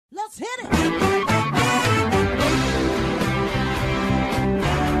Let's hit it.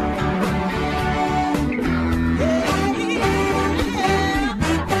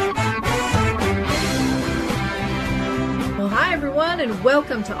 Hi, everyone, and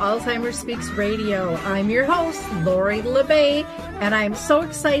welcome to Alzheimer's Speaks Radio. I'm your host, Lori LeBay, and I'm so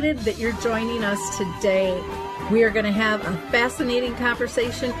excited that you're joining us today. We are going to have a fascinating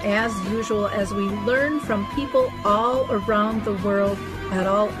conversation, as usual, as we learn from people all around the world at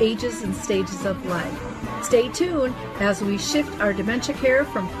all ages and stages of life. Stay tuned as we shift our dementia care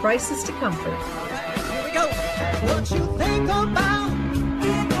from crisis to comfort. Here we go. What you think about,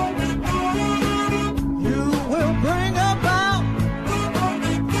 you will bring about.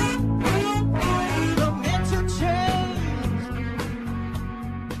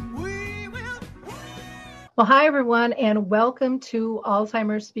 Well, hi, everyone, and welcome to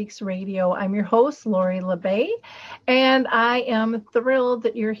Alzheimer's Speaks Radio. I'm your host, Lori LeBay, and I am thrilled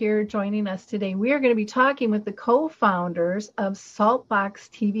that you're here joining us today. We are going to be talking with the co-founders of SaltBox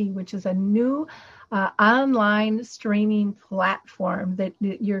TV, which is a new online streaming platform that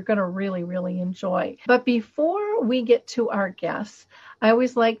you're going to really enjoy. But before we get to our guests, I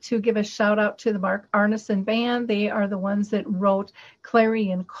always like to give a shout out to the Mark Arneson Band. They are the ones that wrote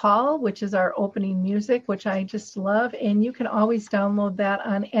Clarion Call, which is our opening music, which I just love. And you can always download that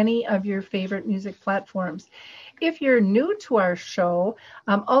on any of your favorite music platforms. If you're new to our show,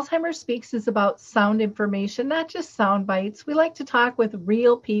 Alzheimer's Speaks is about sound information, not just sound bites. We like to talk with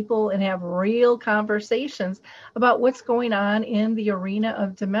real people and have real conversations about what's going on in the arena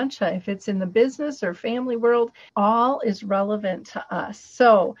of dementia. If it's in the business or family world, all is relevant to us.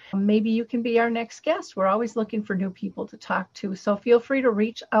 So maybe you can be our next guest. We're always looking for new people to talk to. So feel free to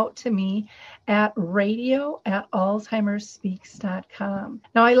reach out to me at radio@alzheimersspeaks.com.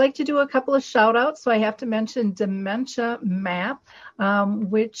 Now, I like to do a couple of shout outs, so I have to mention Dementia Map,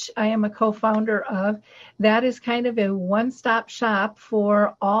 which I am a co-founder of. That is kind of a one-stop shop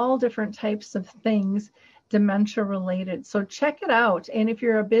for all different types of things dementia related. So check it out. And if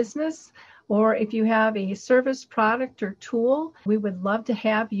you're a business or if you have a service, product, or tool, we would love to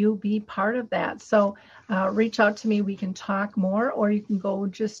have you be part of that. So reach out to me. We can talk more, or you can go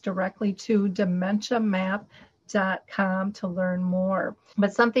just directly to dementiamap.com to learn more.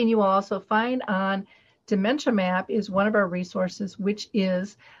 But something you will also find on Dementia Map is one of our resources, which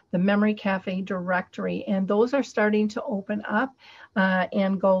is the Memory Cafe directory. And those are starting to open up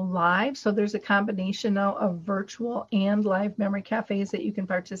and go live. So there's a combination now of virtual and live memory cafes that you can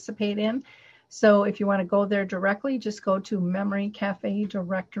participate in. So if you want to go there directly, just go to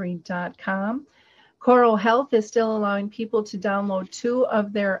memorycafedirectory.com. Coro Health is still allowing people to download 2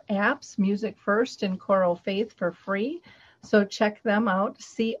 of their apps, Music First and Coro Faith, for free. So check them out,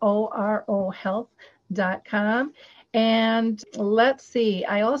 corohealth.com. And let's see,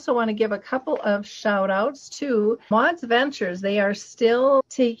 I also want to give a couple of shout outs to Maud's Ventures. They are still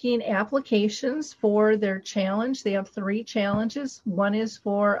taking applications for their challenge. They have 3 challenges. One is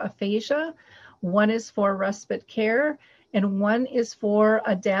for aphasia, one is for respite care, and one is for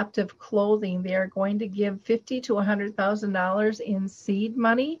adaptive clothing. They are going to give $50,000 to $100,000 in seed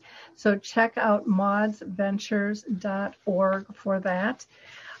money. So check out maudsventures.org for that.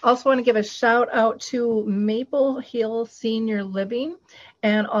 Also want to give a shout out to Maple Hill Senior Living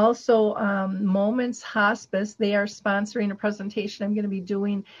and also Moments Hospice. They are sponsoring a presentation I'm going to be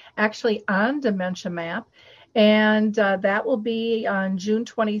doing actually on Dementia Map. And that will be on June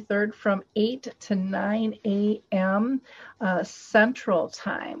 23rd from 8 to 9 a.m. Central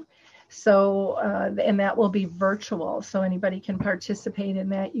Time. So, and that will be virtual. So anybody can participate in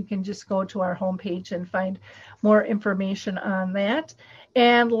that. You can just go to our homepage and find more information on that.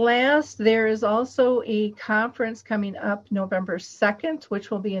 And last, there is also a conference coming up November 2nd,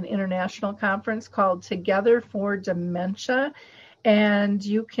 which will be an international conference called Together for Dementia. And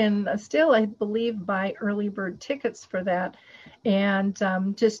you can still, I believe, buy early bird tickets for that. And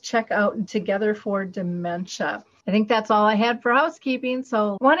just check out Together for Dementia. I think that's all I had for housekeeping.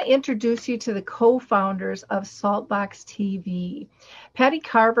 So I want to introduce you to the co-founders of SaltBox TV. Patty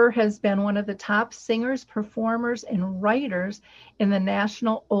Carver has been one of the top singers, performers, and writers in the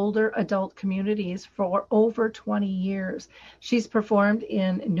national older adult communities for over 20 years. She's performed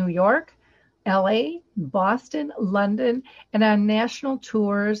in New York, LA, Boston, London, and on national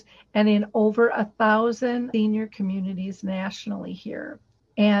tours and in over 1,000 senior communities nationally here.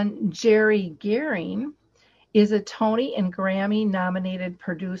 And Jerry Gehring is a Tony and Grammy nominated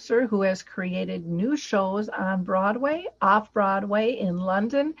producer who has created new shows on Broadway, off-Broadway, in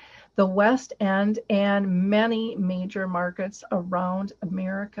London, the West End, and many major markets around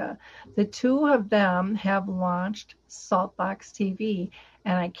America. The two of them have launched SaltBox TV,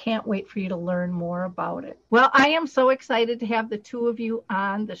 and I can't wait for you to learn more about it. Well, I am so excited to have the two of you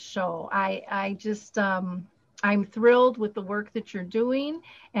on the show. I just, I'm thrilled with the work that you're doing,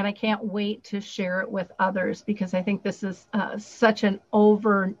 and I can't wait to share it with others because I think this is such an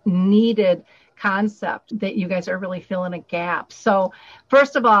over needed concept that you guys are really filling a gap. So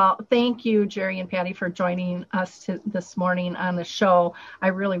first of all, thank you, Jerry and Patty, for joining us this morning on the show. I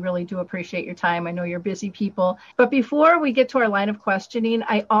really, really do appreciate your time. I know you're busy people. But before we get to our line of questioning,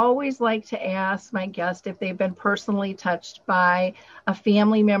 I always like to ask my guest if they've been personally touched by a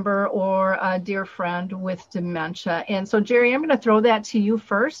family member or a dear friend with dementia. And so, Jerry, I'm going to throw that to you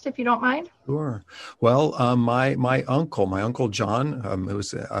first, if you don't mind. Sure. Well, my uncle John, who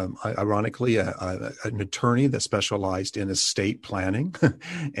was ironically an attorney that specialized in estate planning,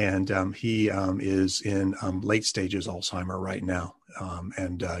 and he is in late stages Alzheimer right now.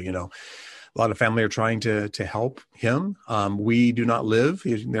 A lot of family are trying to help him. We do not live.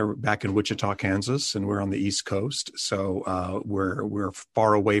 They're back in Wichita, Kansas, and we're on the East Coast. So we're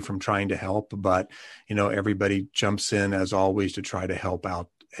far away from trying to help, but everybody jumps in as always to try to help out.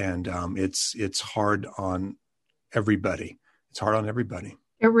 And it's hard on everybody. It's hard on everybody.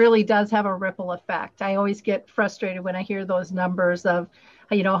 It really does have a ripple effect. I always get frustrated when I hear those numbers of,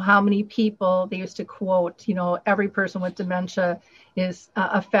 how many people they used to quote, every person with dementia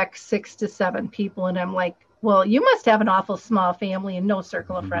affects 6 to 7 people. And I'm like, well, you must have an awful small family and no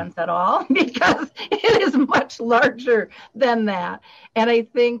circle of friends at all, because it is much larger than that. And I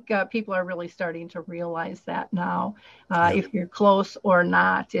think people are really starting to realize that now. If you're close or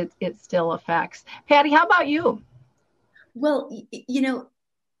not, it still affects. Patty, how about you? Well,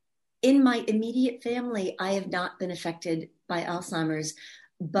 in my immediate family, I have not been affected by Alzheimer's,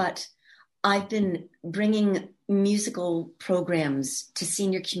 but I've been bringing musical programs to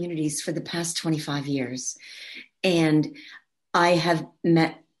senior communities for the past 25 years. And I have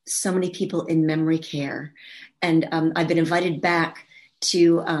met so many people in memory care. And I've been invited back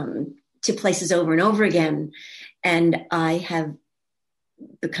to places over and over again. And I have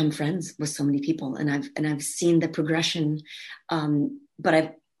become friends with so many people, and I've seen the progression.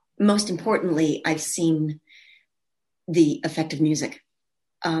 But most importantly, I've seen the effect of music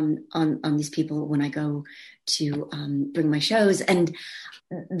on these people when I go to bring my shows. And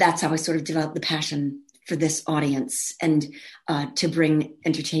that's how I sort of developed the passion for this audience and to bring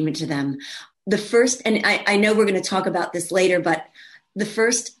entertainment to them. The first, and I know we're going to talk about this later, but the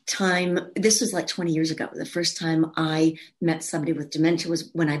first time, this was like 20 years ago, the first time I met somebody with dementia was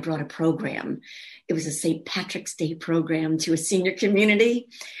when I brought a program. It was a St. Patrick's Day program to a senior community.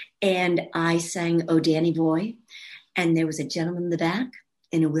 And I sang "Oh, Danny Boy." And there was a gentleman in the back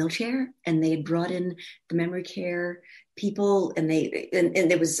in a wheelchair, and they had brought in the memory care people, and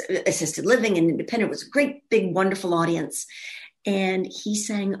there was assisted living and independent. It was a great, big, wonderful audience. And he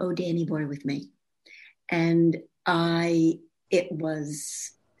sang "Oh, Danny Boy" with me. And it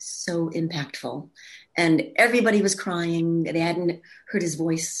was so impactful. And everybody was crying. They hadn't heard his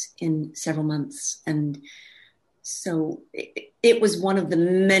voice in several months. And so it was one of the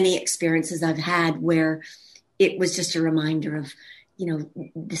many experiences I've had where it was just a reminder of,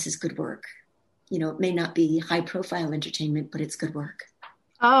 this is good work. It may not be high profile entertainment, but it's good work.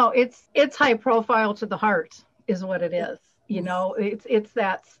 Oh, it's high profile to the heart is what it is. It's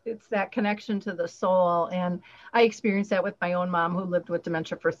that connection to the soul. And I experienced that with my own mom, who lived with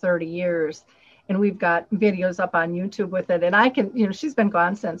dementia for 30 years. And we've got videos up on YouTube with it. And I can, she's been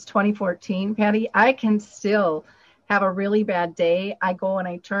gone since 2014, Patty. I can still have a really bad day. I go and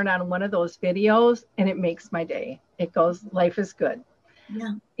I turn on one of those videos and it makes my day. It goes, life is good.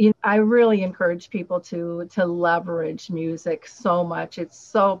 Yeah. I really encourage people to leverage music so much. It's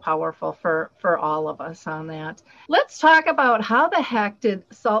so powerful for all of us on that. Let's talk about how the heck did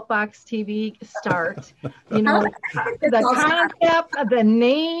SaltBox TV start? The concept, the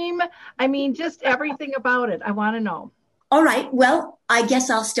name, just everything about it. I want to know. All right. Well, I guess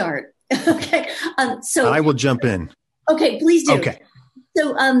I'll start. Okay. So I will jump in. Okay, please do. Okay.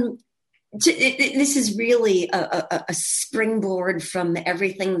 So this is really a springboard from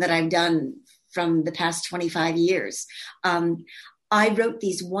everything that I've done from the past 25 years. I wrote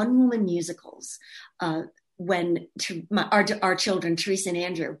these one-woman musicals when our children, Teresa and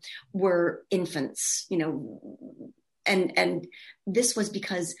Andrew, were infants, and this was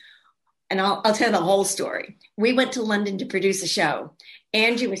because, and I'll tell you the whole story. We went to London to produce a show.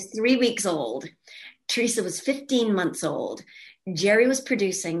 Andrew was 3 weeks old. Teresa was 15 months old. Jerry was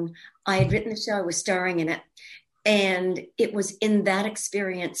producing. I had written the show. I was starring in it. And it was in that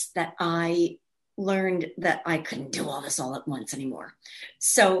experience that I learned that I couldn't do all this all at once anymore.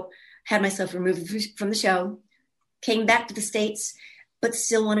 So had myself removed from the show, came back to the States, but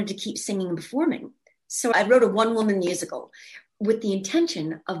still wanted to keep singing and performing. So I wrote a one-woman musical with the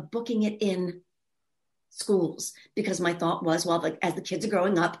intention of booking it in schools, because my thought was, well, like, as the kids are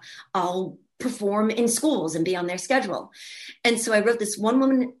growing up, I'll perform in schools and be on their schedule. And so I wrote this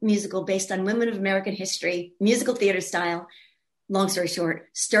one-woman musical based on women of American history, musical theater style. Long story short,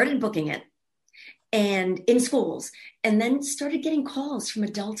 started booking it and in schools, and then started getting calls from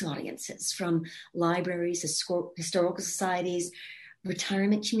adult audiences, from libraries, historical societies,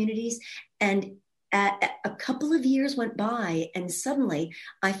 retirement communities. And a couple of years went by, and suddenly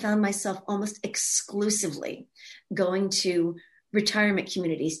I found myself almost exclusively going to retirement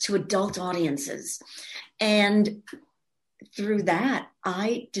communities, to adult audiences. And through that,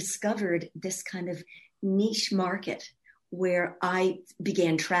 I discovered this kind of niche market where I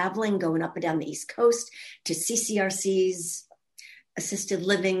began traveling, going up and down the East Coast to CCRCs, assisted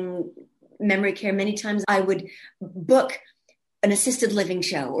living, memory care. Many times I would book an assisted living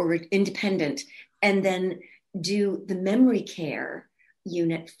show or independent, and then do the memory care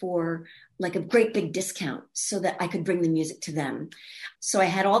unit for like a great big discount so that I could bring the music to them. So I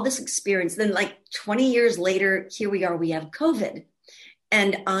had all this experience. Then like 20 years later, here we are, we have COVID,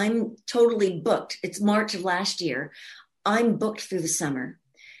 and I'm totally booked. It's March of last year. I'm booked through the summer.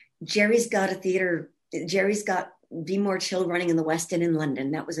 Jerry's got Be More Chill running in the West End in London.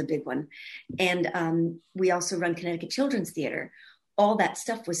 That was a big one. And we also run Connecticut Children's Theater. All that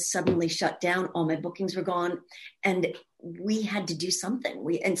stuff was suddenly shut down. All my bookings were gone. And we had to do something.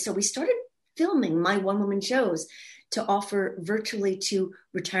 So we started filming my one-woman shows to offer virtually to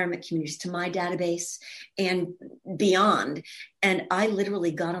retirement communities, to my database and beyond. And I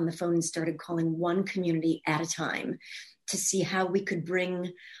literally got on the phone and started calling one community at a time to see how we could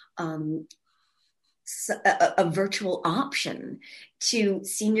bring a virtual option to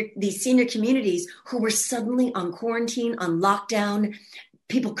these senior communities who were suddenly on quarantine, on lockdown.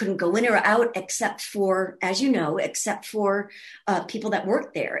 People couldn't go in or out except for, as you know, people that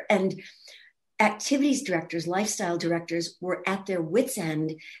worked there. And activities directors, lifestyle directors were at their wits'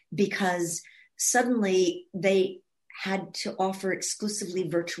 end because suddenly they had to offer exclusively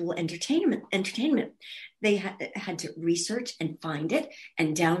virtual entertainment. They had to research and find it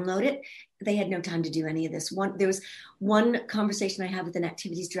and download it. They had no time to do any of this. There was one conversation I had with an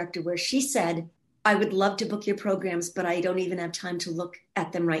activities director where she said, I would love to book your programs, but I don't even have time to look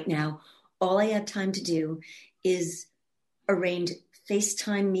at them right now. All I have time to do is arrange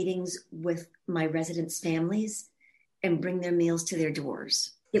FaceTime meetings with my residents' families and bring their meals to their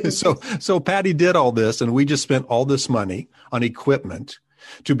doors. So Patty did all this, and we just spent all this money on equipment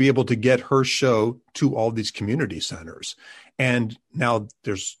to be able to get her show to all these community centers. And now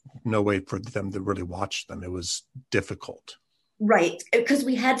there's no way for them to really watch them. It was difficult. Right, because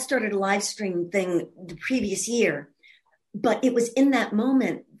we had started a live stream thing the previous year, but it was in that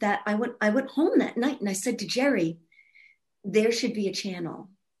moment that I went home that night and I said to Jerry, there should be a channel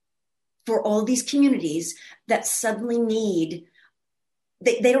for all these communities that suddenly need,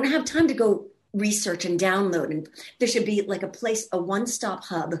 they don't have time to go research and download. And there should be like a one-stop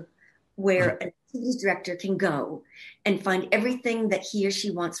hub where an activities director can go and find everything that he or she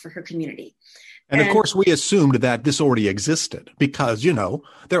wants for her community. And of course, we assumed that this already existed because,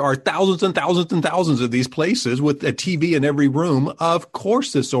 there are thousands and thousands and thousands of these places with a TV in every room. Of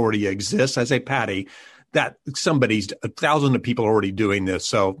course, this already exists. I say, Patty, that a thousand of people are already doing this.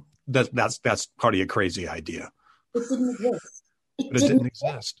 So that's probably a crazy idea. It didn't exist. It didn't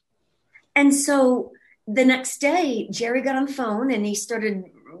exist. And so the next day, Jerry got on the phone and he started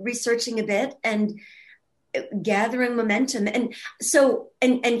researching a bit and gathering momentum. And so,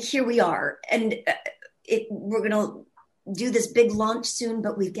 and here we are. And we're going to do this big launch soon,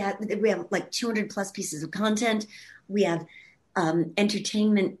 but we have like 200 plus pieces of content. We have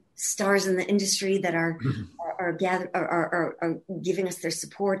entertainment stars in the industry that are giving us their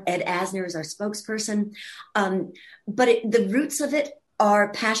support. Ed Asner is our spokesperson. But the roots of it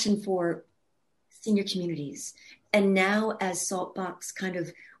are passion for senior communities. And now as SaltBox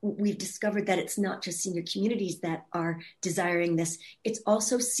we've discovered that it's not just senior communities that are desiring this. It's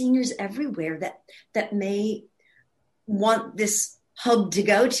also seniors everywhere that may want this hub to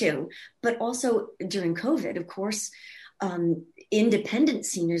go to. But also during COVID, of course, independent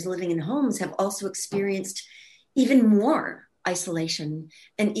seniors living in homes have also experienced even more isolation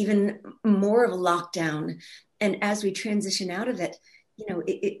and even more of a lockdown. And as we transition out of it,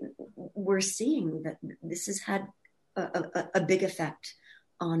 we're seeing that this has had a big effect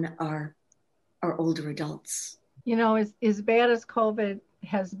on our older adults. As bad as COVID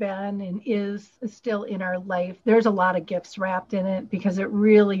has been and is still in our life, there's a lot of gifts wrapped in it because it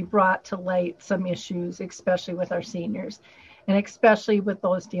really brought to light some issues, especially with our seniors. and especially with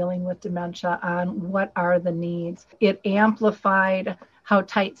those dealing with dementia on what are the needs. It amplified how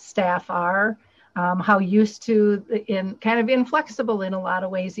tight staff are, how used to in kind of inflexible in a lot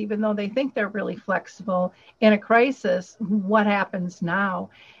of ways, even though they think they're really flexible. In a crisis, what happens now?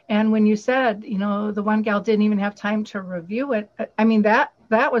 And when you said, the one gal didn't even have time to review it, I mean, that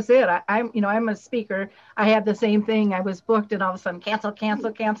was it. I'm a speaker. I had the same thing. I was booked and all of a sudden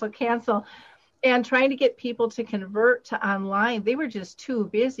cancel. And trying to get people to convert to online, they were just too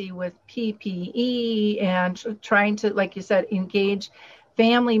busy with PPE and trying to, like you said, engage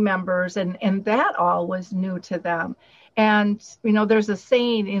family members. And that all was new to them. And, there's a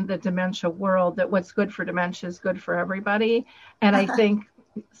saying in the dementia world that what's good for dementia is good for everybody. And I think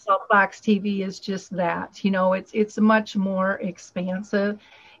SaltBox TV is just that. It's much more expansive.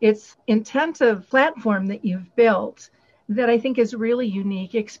 It's intensive platform that you've built that I think is really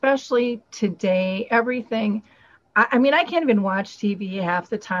unique, especially today. Everything. I mean, I can't even watch TV half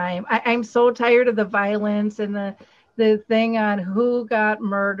the time. I'm so tired of the violence and the thing on who got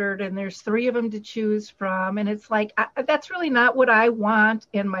murdered, and there's 3 of them to choose from. And it's like, that's really not what I want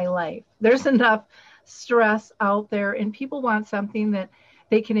in my life. There's enough stress out there, and people want something that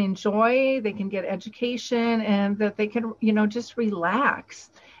they can enjoy, they can get education, and that they can, just relax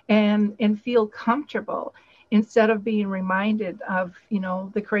and feel comfortable instead of being reminded of,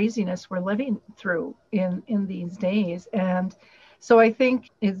 the craziness we're living through in these days. And so I think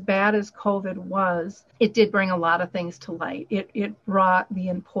as bad as COVID was, it did bring a lot of things to light. It brought the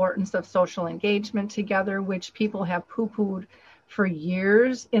importance of social engagement together, which people have poo-pooed for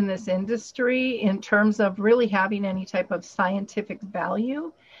years in this industry in terms of really having any type of scientific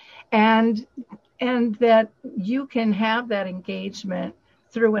value, and that you can have that engagement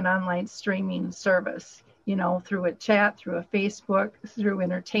through an online streaming service, through a chat, through a Facebook, through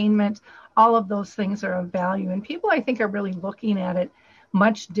entertainment. All of those things are of value, and people, I think, are really looking at it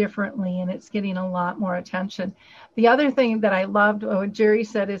much differently, and it's getting a lot more attention. The other thing that I loved what Jerry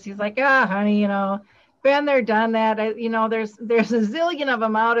said is he's like, honey, been there, done that. There's a zillion of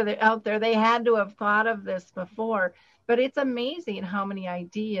them out there. They had to have thought of this before, but it's amazing how many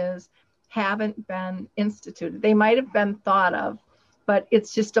ideas haven't been instituted. They might have been thought of, but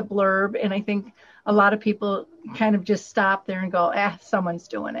it's just a blurb. And I think a lot of people kind of just stop there and go, someone's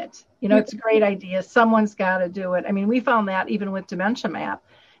doing it. It's a great idea. Someone's got to do it. I mean, we found that even with Dementia Map.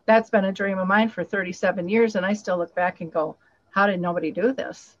 That's been a dream of mine for 37 years. And I still look back and go, how did nobody do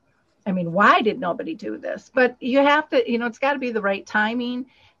this? I mean, why did nobody do this? But you have to, it's got to be the right timing.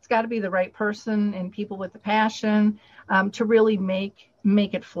 It's got to be the right person and people with the passion to really make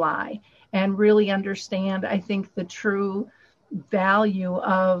it fly and really understand, I think, the true value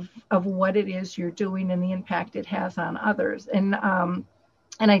of what it is you're doing and the impact it has on others. And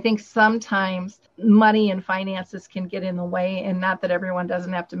I think sometimes money and finances can get in the way, and not that everyone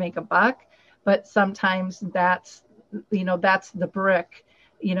doesn't have to make a buck, but sometimes that's the brick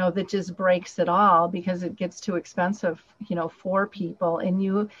that just breaks it all because it gets too expensive, for people. And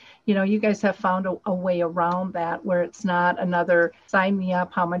you guys have found a way around that where it's not another sign me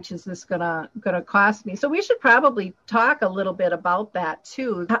up. How much is this gonna cost me? So we should probably talk a little bit about that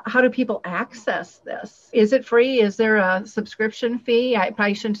too. How do people access this? Is it free? Is there a subscription fee? I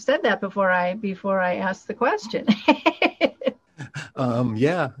probably shouldn't have said that before I asked the question.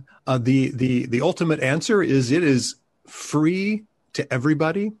 The ultimate answer is it is free to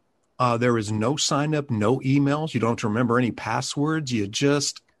everybody. There is no sign up, no emails. You don't have to remember any passwords. You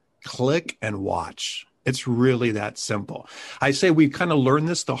just click and watch. It's really that simple. I say we kind of learned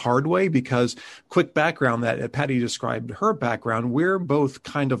this the hard way because, quick background, that Patty described her background, we're both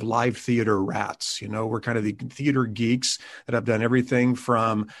kind of live theater rats. We're kind of the theater geeks that have done everything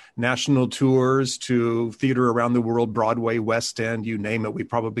from national tours to theater around the world, Broadway, West End, you name it. We've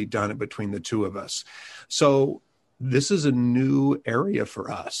probably done it between the two of us. So this is a new area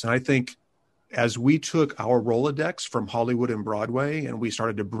for us. And I think as we took our Rolodex from Hollywood and Broadway and we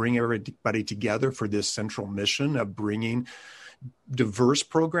started to bring everybody together for this central mission of bringing diverse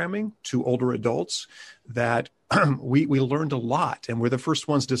programming to older adults, that we learned a lot. And we're the first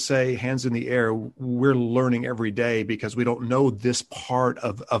ones to say, hands in the air, we're learning every day because we don't know this part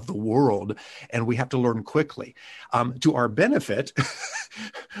of the world and we have to learn quickly. To our benefit,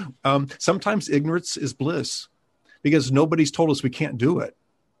 sometimes ignorance is bliss, because nobody's told us we can't do it.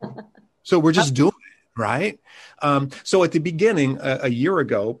 So we're just doing it, right? So at the beginning, a year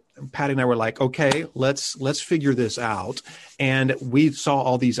ago, Patty and I were like, okay, let's figure this out. And we saw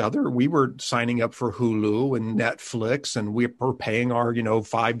all these we were signing up for Hulu and Netflix, and we were paying our,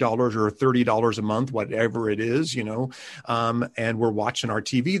 $5 or $30 a month, whatever it is, and we're watching our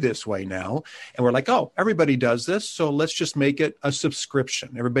TV this way now. And we're like, oh, everybody does this. So let's just make it a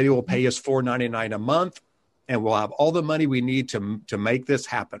subscription. Everybody will pay us $4.99 a month, and we'll have all the money we need to make this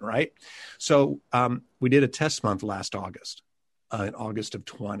happen. Right. So we did a test month last August. In August of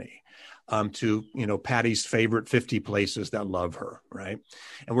 20, to, Patty's favorite 50 places that love her, right?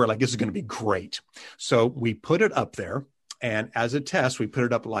 And we're like, this is going to be great. So we put it up there, and as a test, we put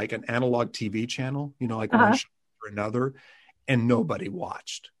it up like an analog TV channel, like one show or another, and nobody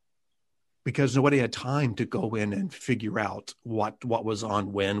watched because nobody had time to go in and figure out what was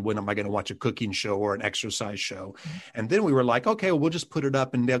on when am I going to watch a cooking show or an exercise show. And then we were like, okay, well, we'll just put it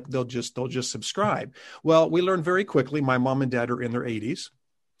up and they'll just subscribe. Well, we learned very quickly, my mom and dad are in their 80s,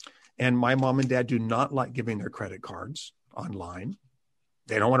 and my mom and dad do not like giving their credit cards online.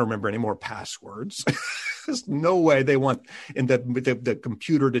 They don't want to remember any more passwords. There's no way they want the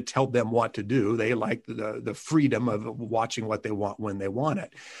computer to tell them what to do. They like the freedom of watching what they want when they want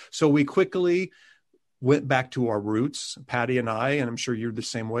it. So we quickly went back to our roots, Patty and I, and I'm sure you're the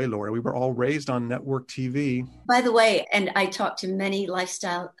same way, Lori. We were all raised on network TV. By the way, and I talked to many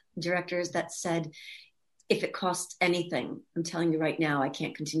lifestyle directors that said, if it costs anything, I'm telling you right now, I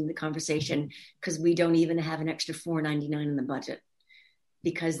can't continue the conversation because we don't even have an extra $4.99 in the budget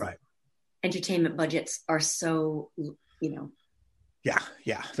because entertainment budgets are so,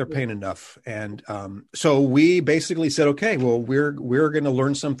 Yeah, they're paying enough. And so we basically said, okay, well, we're going to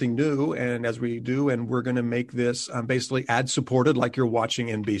learn something new. And as we do, and we're going to make this basically ad supported like you're watching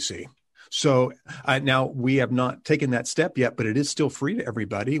NBC. So now we have not taken that step yet, but it is still free to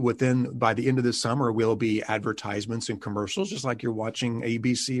everybody. By the end of this summer, will be advertisements and commercials, just like you're watching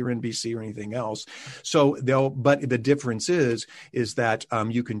ABC or NBC or anything else. So but the difference is that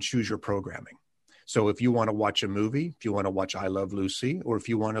you can choose your programming. So if you want to watch a movie, if you want to watch I Love Lucy, or if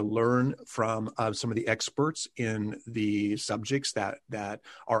you want to learn from some of the experts in the subjects that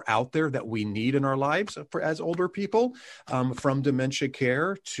are out there that we need in our lives as older people, from dementia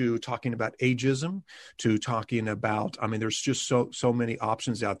care to talking about ageism, to talking about, there's just so many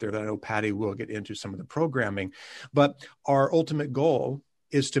options out there that I know Patty will get into some of the programming. But our ultimate goal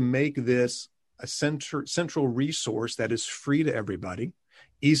is to make this a central resource that is free to everybody,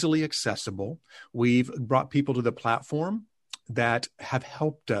 easily accessible. We've brought people to the platform that have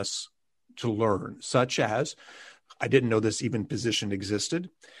helped us to learn, such as, I didn't know this even position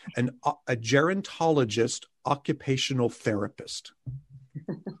existed, a gerontologist occupational therapist.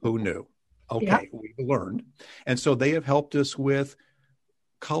 Who knew? Okay, we've learned. And so they have helped us with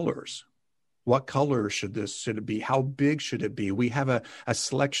colors. What color should it be? How big should it be? We have a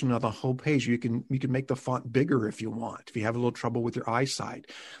selection of the whole page. You can make the font bigger if you want. If you have a little trouble with your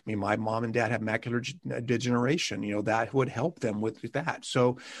eyesight, my mom and dad have macular degeneration. That would help them with that.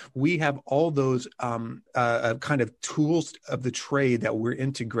 So we have all those kind of tools of the trade that we're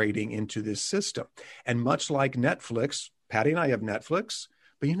integrating into this system. And much like Netflix, Patty and I have Netflix,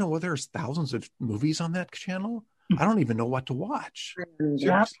 but there's thousands of movies on that channel. I don't even know what to watch.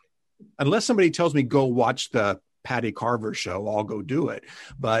 Yeah. Unless somebody tells me go watch the Patty Carver show, I'll go do it.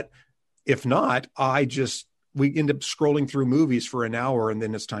 But if not, we end up scrolling through movies for an hour and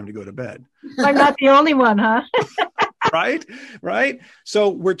then it's time to go to bed. I'm not the only one, huh? Right. So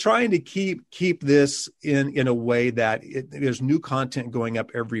we're trying to keep this in a way that there's new content going up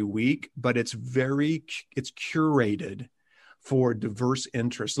every week, but it's curated for diverse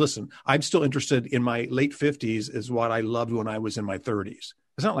interests. Listen, I'm still interested in my late 50s is what I loved when I was in my 30s.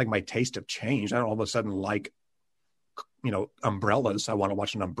 It's not like my taste have changed. I don't all of a sudden like, umbrellas. I want to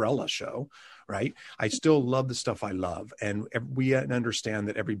watch an umbrella show, right? I still love the stuff I love. And we understand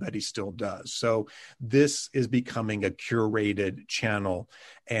that everybody still does. So this is becoming a curated channel.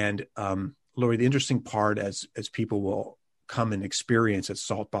 And Lori, the interesting part as people will come and experience at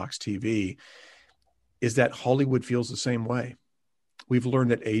SaltBox TV is that Hollywood feels the same way. We've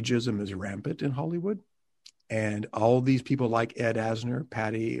learned that ageism is rampant in Hollywood. And all these people like Ed Asner,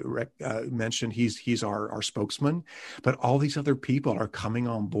 Patty mentioned, he's our spokesman, but all these other people are coming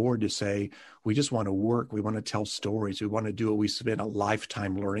on board to say, we just want to work. We want to tell stories. We want to do what we spent a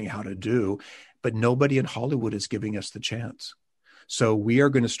lifetime learning how to do, but nobody in Hollywood is giving us the chance. So we are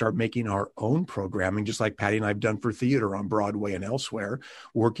going to start making our own programming, just like Patty and I have done for theater on Broadway and elsewhere,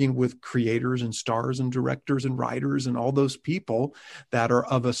 working with creators and stars and directors and writers and all those people that are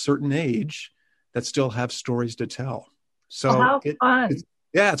of a certain age that still have stories to tell. So how fun.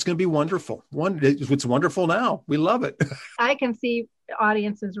 It's going to be wonderful. It's wonderful now. We love it. I can see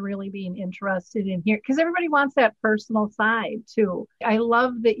audience is really being interested in here because everybody wants that personal side too. I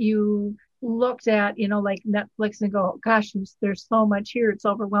love that you looked at, like Netflix and go, gosh, there's so much here. It's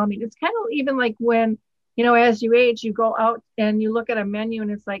overwhelming. It's kind of even like when, as you age, you go out and you look at a menu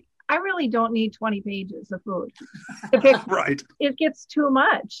and it's like, I really don't need 20 pages of food. Right. It gets too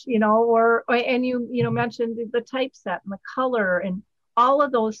much, and you mentioned the typeset and the color and all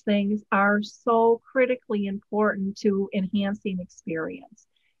of those things are so critically important to enhancing experience.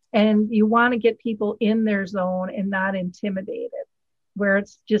 And you want to get people in their zone and not intimidated, where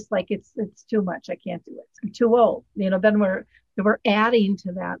it's just like, it's too much. I can't do it. I'm too old. Then we're adding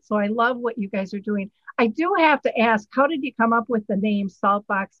to that. So I love what you guys are doing. I do have to ask, how did you come up with the name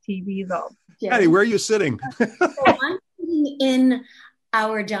SaltBox TV though? Yeah. Hey, where are you sitting? So I'm sitting in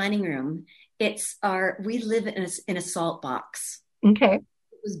our dining room. We live in a salt box. Okay.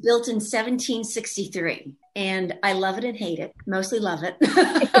 It was built in 1763 and I love it and hate it. Mostly love it.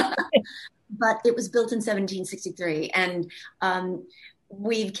 But it was built in 1763 and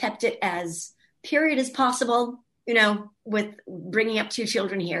we've kept it as period as possible, with bringing up 2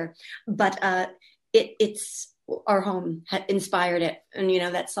 children here. But it's our home had inspired it. And,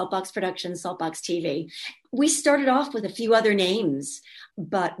 that SaltBox Productions, SaltBox TV. We started off with a few other names,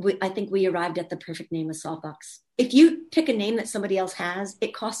 but I think we arrived at the perfect name of SaltBox. If you pick a name that somebody else has,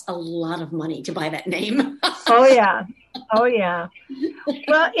 it costs a lot of money to buy that name. Oh yeah.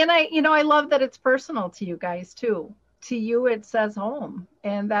 Well, and I love that it's personal to you guys too. To you, it says home,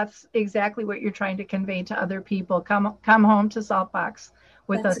 and that's exactly what you're trying to convey to other people. Come home to SaltBox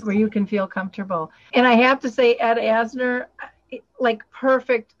with us, where you can feel comfortable. And I have to say, Ed Asner, like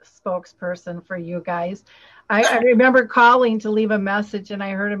perfect spokesperson for you guys. I remember calling to leave a message and I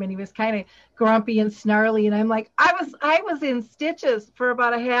heard him and he was kind of grumpy and snarly. And I'm like, I was in stitches for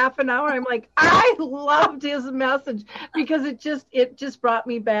about a half an hour. I'm like, I loved his message because it just brought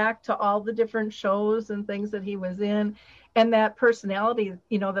me back to all the different shows and things that he was in. And that personality,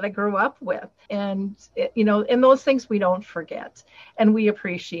 that I grew up with. And, and those things we don't forget and we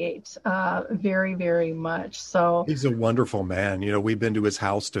appreciate very, very much. So he's a wonderful man. We've been to his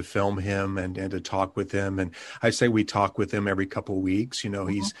house to film him and to talk with him. And I say we talk with him every couple of weeks.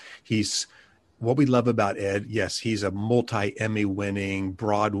 He's what we love about Ed. Yes, he's a multi-Emmy winning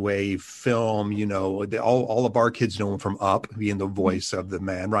Broadway film. All of our kids know him from Up, being the voice of the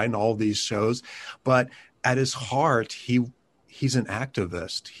man, right? And all these shows. But at his heart, he's an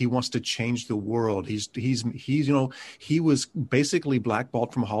activist. He wants to change the world. He was basically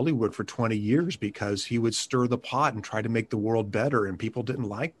blackballed from Hollywood for 20 years because he would stir the pot and try to make the world better, and people didn't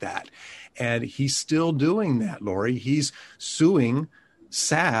like that. And he's still doing that, Lori. He's suing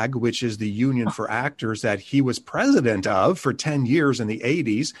SAG, which is the union for actors that he was president of for 10 years in the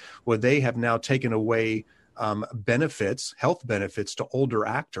 80s, where they have now taken away health benefits to older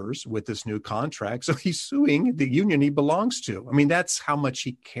actors with this new contract. So he's suing the union he belongs to. I mean, that's how much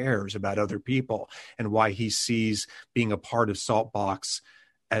he cares about other people and why he sees being a part of SaltBox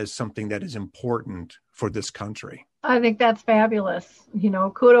as something that is important for this country. I think that's fabulous.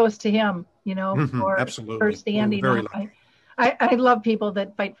 Kudos to him, Absolutely. for standing up. I love people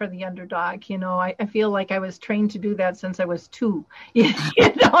that fight for the underdog. I feel like I was trained to do that since I was 2.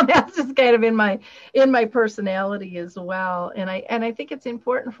 That's just kind of in my personality as well. And I think it's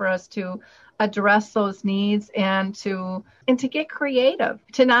important for us to address those needs and to get creative,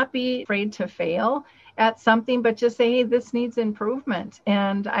 to not be afraid to fail at something, but just say, hey, this needs improvement.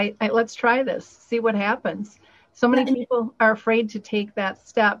 And let's try this, see what happens. So many people are afraid to take that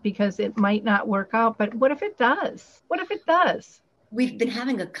step because it might not work out. But what if it does? What if it does? We've been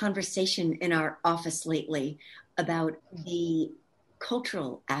having a conversation in our office lately about the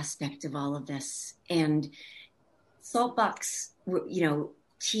cultural aspect of all of this. And SaltBox,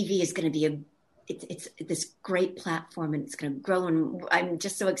 TV is going to be it's this great platform and it's going to grow. And I'm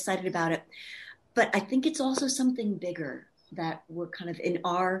just so excited about it. But I think it's also something bigger that we're kind of in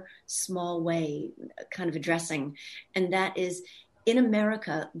our small way kind of addressing. And that is, in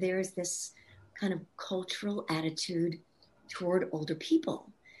America, there's this kind of cultural attitude toward older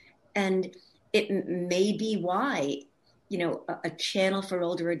people. And it may be why, a channel for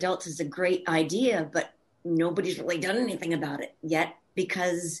older adults is a great idea, but nobody's really done anything about it yet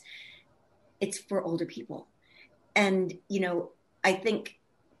because it's for older people. And, I think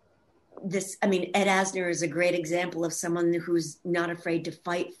Ed Asner is a great example of someone who's not afraid to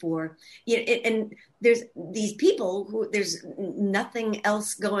fight for, and there's these people who there's nothing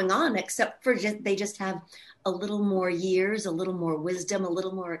else going on except for they just have a little more years, a little more wisdom, a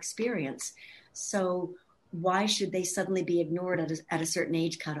little more experience. So why should they suddenly be ignored at a certain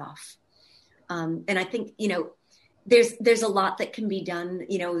age cutoff? And I think, there's a lot that can be done.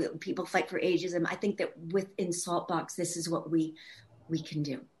 People fight for ageism. I think that within SaltBox, this is what we can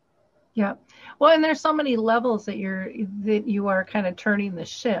do. Yeah. Well, and there's so many levels that you are kind of turning the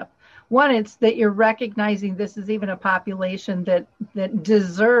ship. One, it's that you're recognizing this is even a population that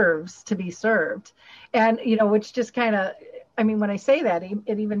deserves to be served. And, which just kind of, when I say that,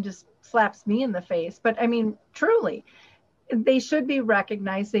 it even just slaps me in the face. But truly, they should be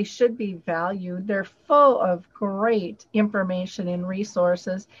recognized. They should be valued. They're full of great information and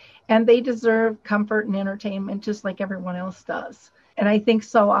resources, and they deserve comfort and entertainment just like everyone else does. And I think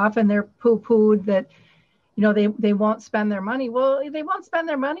so often they're poo-pooed that, they won't spend their money. Well, they won't spend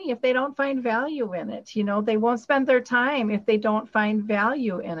their money if they don't find value in it. They won't spend their time if they don't find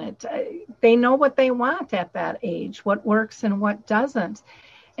value in it. They know what they want at that age, what works and what doesn't.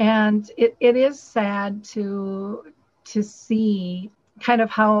 And it is sad to see kind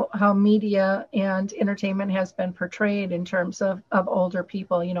of how media and entertainment has been portrayed in terms of older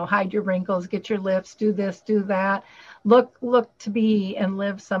people. Hide your wrinkles, get your lifts, do this, do that, look to be and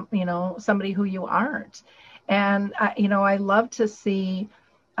live somebody who you aren't. And I love to see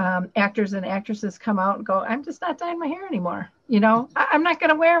actors and actresses come out and go, I'm just not dyeing my hair anymore. I'm not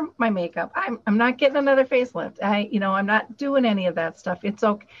going to wear my makeup. I'm not getting another facelift. I'm not doing any of that stuff. It's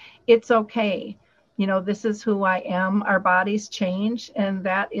okay. This is who I am. Our bodies change, and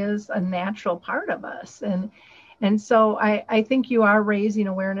that is a natural part of us. And so I think you are raising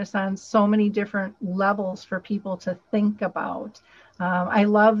awareness on so many different levels for people to think about. I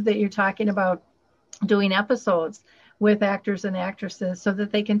love that you're talking about doing episodes with actors and actresses so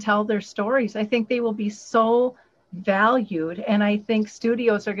that they can tell their stories. I think they will be so valued, and I think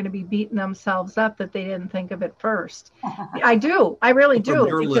studios are going to be beating themselves up that they didn't think of it first. I really do. From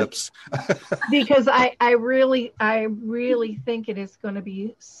your lips. Because I really think it is going to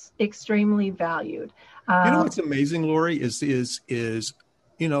be extremely valued. What's amazing, Lori, is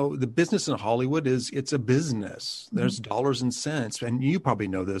the business in Hollywood it's a business. There's dollars and cents. And you probably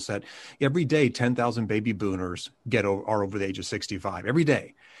know this, that every day, 10,000 baby boomers are over the age of 65 every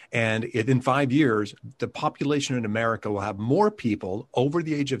day. And in 5 years, the population in America will have more people over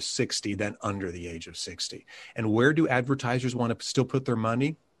the age of 60 than under the age of 60. And where do advertisers want to still put their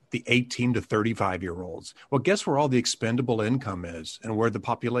money? The 18 to 35-year-olds. Well, guess where all the expendable income is and where the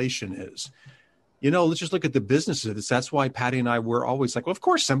population is? Let's just look at the businesses. That's why Patty and I were always like, well, of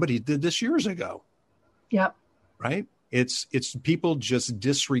course, somebody did this years ago. Yep. Right? It's people just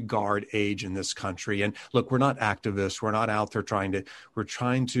disregard age in this country. And look, we're not activists. We're not out there we're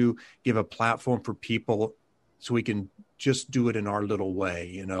trying to give a platform for people so we can just do it in our little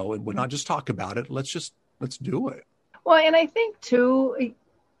way, and we're not just talk about it. Let's do it. Well, and I think too,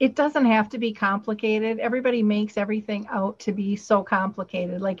 it doesn't have to be complicated. Everybody makes everything out to be so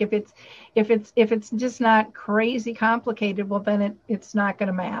complicated. Like if it's just not crazy complicated, well then it's not going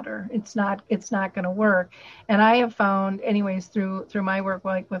to matter. It's not going to work. And I have found, anyways, through my work,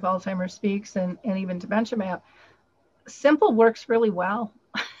 like with Alzheimer's Speaks and even Dementia Map, simple works really well.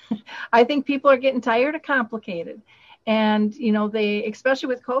 I think people are getting tired of complicated, and they, especially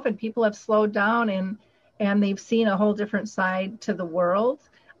with COVID, people have slowed down and they've seen a whole different side to the world.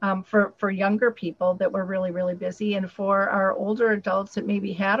 For younger people that were really, really busy, and for our older adults that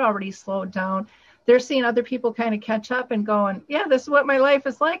maybe had already slowed down, they're seeing other people kind of catch up and going, yeah, this is what my life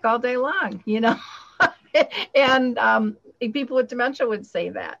is like all day long, and people with dementia would say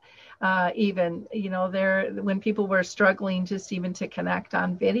that. When people were struggling just even to connect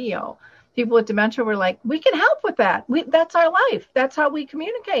on video, people with dementia were like, we can help with that. That's our life. That's how we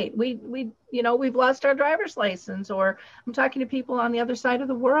communicate. We've lost our driver's license, or I'm talking to people on the other side of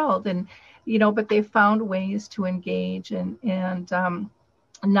the world, and, but they've found ways to engage and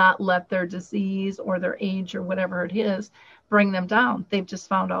not let their disease or their age or whatever it is bring them down. They've just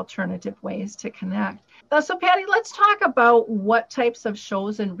found alternative ways to connect. So Patty, let's talk about what types of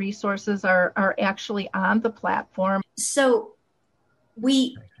shows and resources are actually on the platform. So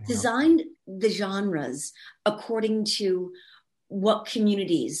we designed the genres according to what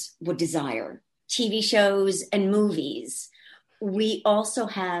communities would desire. TV shows and movies. We also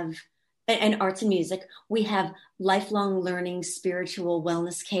have, and arts and music, we have lifelong learning, spiritual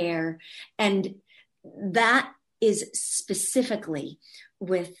wellness care. And that is specifically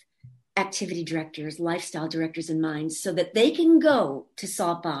with activity directors, lifestyle directors in mind, so that they can go to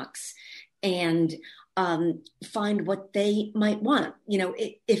SaltBox and find what they might want.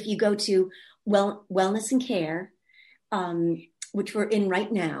 If you go to wellness and care, which we're in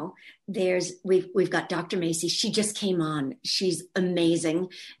right now, we've got Dr. Macy. She just came on. She's amazing.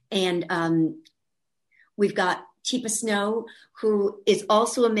 And we've got Teepa Snow, who is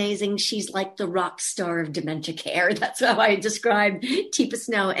also amazing. She's like the rock star of dementia care. That's how I describe Teepa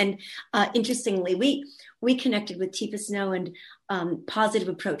Snow. And interestingly, we connected with Teepa Snow and Positive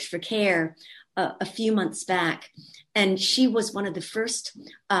Approach for Care a few months back. And she was one of the first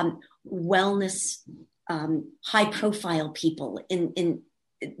wellness high-profile people in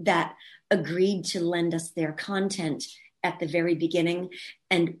that agreed to lend us their content at the very beginning.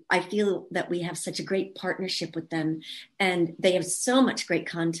 And I feel that we have such a great partnership with them, and they have so much great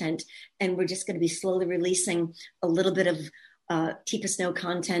content. And we're just going to be slowly releasing a little bit of Teepa Snow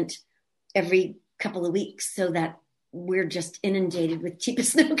content every couple of weeks so that we're just inundated with Teepa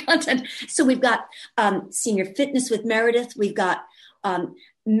Snow content. So we've got Senior Fitness with Meredith. We've got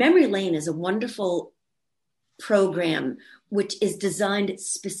Memory Lane is a wonderful program which is designed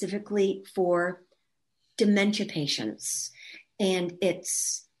specifically for dementia patients, and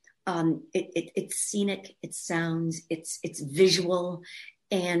it's scenic, it sounds, it's visual,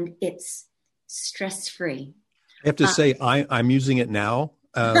 and it's stress-free. I have to say, I'm using it now.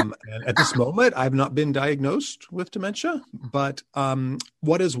 And at this moment, I've not been diagnosed with dementia, but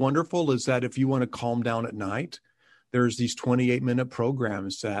what is wonderful is that if you want to calm down at night, there's these 28-minute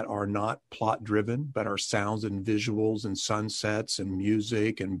programs that are not plot driven, but are sounds and visuals and sunsets and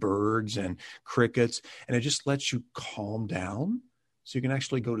music and birds and crickets. And it just lets you calm down so you can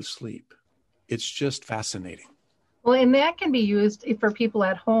actually go to sleep. It's just fascinating. Well, and that can be used for people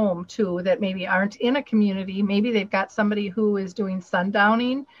at home too, that maybe aren't in a community. Maybe they've got somebody who is doing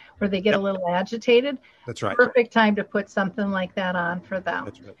sundowning where they get a little agitated. That's right. Perfect time to put something like that on for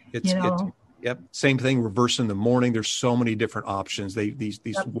them. That's right. Yep. Same thing. Reverse in the morning. There's so many different options. These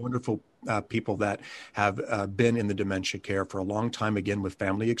wonderful people that have been in the dementia care for a long time, again, with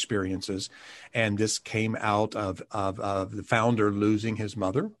family experiences. And this came out of the founder losing his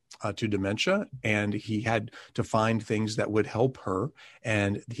mother to dementia. And he had to find things that would help her.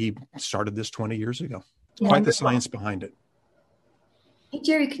 And he started this 20 years ago. Quite the science behind it. Hey,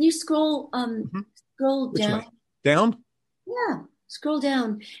 Jerry, can you scroll down? Down? Yeah. Scroll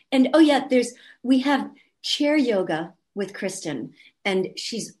down. And we have chair yoga with Kristen, and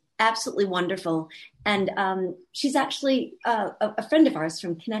she's absolutely wonderful. And she's actually a friend of ours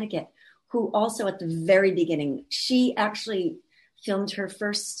from Connecticut, who also at the very beginning, she actually filmed her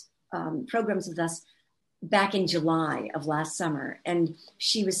first programs with us back in July of last summer. And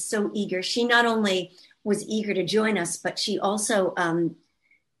she was so eager. She not only was eager to join us, but she also,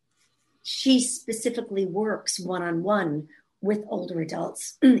 she specifically works one-on-one with older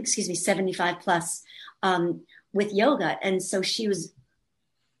adults, 75 plus, with yoga. And so she was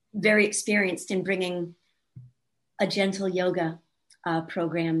very experienced in bringing a gentle yoga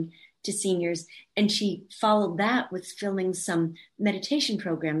program to seniors. And she followed that with filming some meditation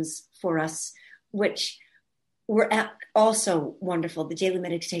programs for us, which were also wonderful, the daily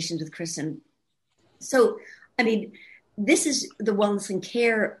meditations with Kristen. So, I mean, this is the wellness and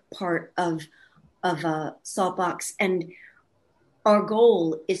care part of SaltBox. And our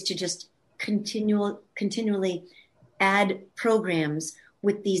goal is to just continually add programs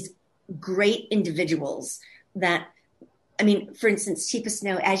with these great individuals that, I mean, for instance, Teepa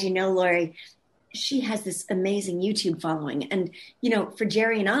Snow, as you know, Lori, she has this amazing YouTube following. And, you know, for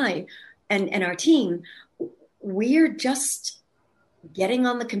Jerry and I and our team, we're just getting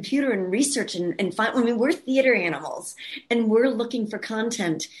on the computer and research and find, I mean, we're theater animals and we're looking for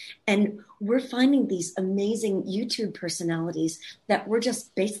content, and we're finding these amazing YouTube personalities that we're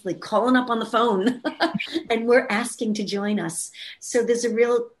just basically calling up on the phone and we're asking to join us. So there's a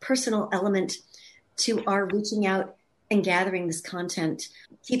real personal element to our reaching out and gathering this content.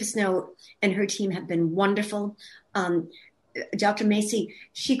 Teepa Snow and her team have been wonderful. Dr. Macy,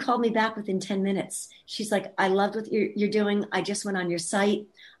 she called me back within 10 minutes. She's like, I loved what you're doing. I just went on your site.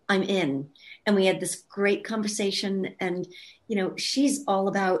 I'm in. And we had this great conversation. And, you know, she's all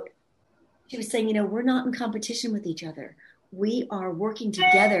about, she was saying, you know, we're not in competition with each other. We are working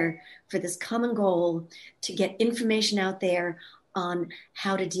together for this common goal to get information out there on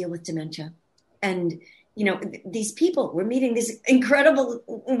how to deal with dementia. And, you know, these people, we're meeting these incredible,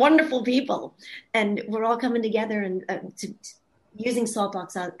 wonderful people, and we're all coming together and using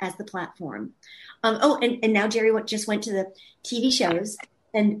SaltBox as the platform. And now Jerry just went to the TV shows,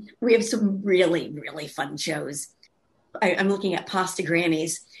 and we have some really, really fun shows. I'm looking at Pasta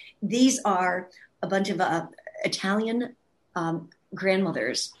Grannies. These are a bunch of Italian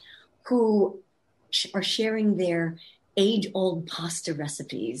grandmothers who are sharing their age-old pasta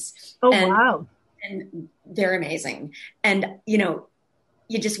recipes. Oh, wow. And they're amazing. And, you know,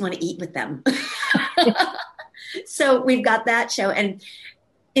 you just want to eat with them. So we've got that show. And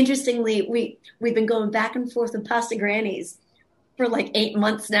interestingly, we've been going back and forth with Pasta Grannies for like 8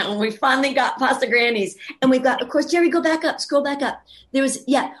 months now, and we finally got Pasta Grannies. And we've got, of course, Jerry, go back up, scroll back up. There was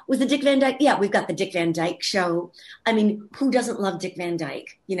the Dick Van Dyke. Yeah, we've got the Dick Van Dyke Show. I mean, who doesn't love Dick Van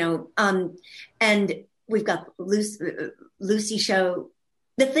Dyke? And we've got Lucy Show.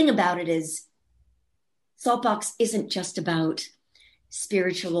 The thing about it is, SaltBox isn't just about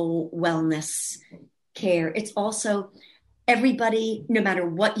spiritual wellness care. It's also everybody, no matter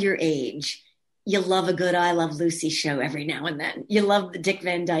what your age, you love a good I Love Lucy show every now and then. You love the Dick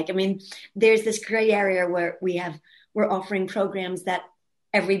Van Dyke. I mean, there's this gray area where we're offering programs that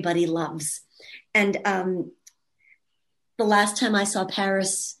everybody loves. And the last time I saw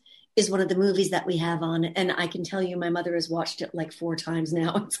Paris is one of the movies that we have on. And I can tell you my mother has watched it like 4 times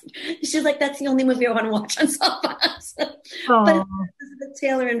now. She's like, that's the only movie I want to watch on SaltBox. But it's Elizabeth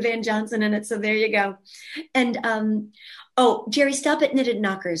Taylor and Van Johnson in it. So there you go. And, Jerry, stop at Knitted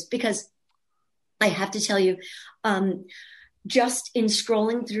Knockers, because I have to tell you, just in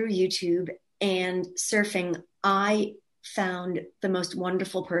scrolling through YouTube and surfing, I found the most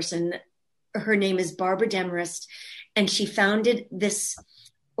wonderful person. Her name is Barbara Demarest, and she founded this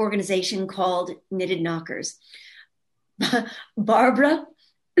organization called Knitted Knockers. Barbara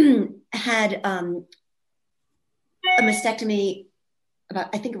had a mastectomy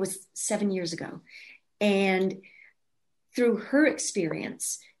I think it was 7 years ago. And through her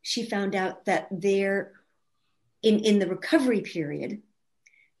experience, she found out that there, in the recovery period,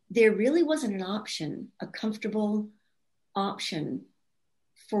 there really wasn't an option, a comfortable option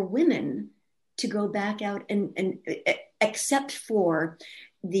for women to go back out and except for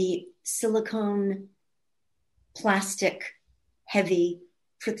the silicone plastic heavy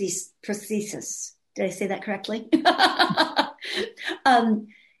prosthesis. Did I say that correctly?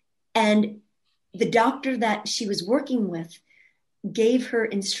 And the doctor that she was working with gave her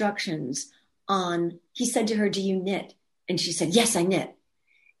instructions on, he said to her, do you knit? And she said, yes, I knit.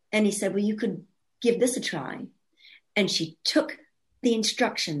 And he said, well, you could give this a try. And she took the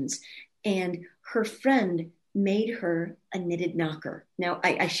instructions, and her friend made her a knitted knocker. Now,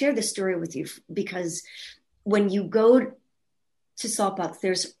 I share this story with you because when you go to SaltBox,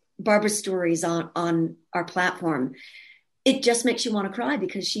 there's Barbara's stories on our platform. It just makes you want to cry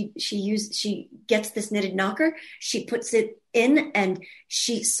because she gets this knitted knocker, she puts it in, and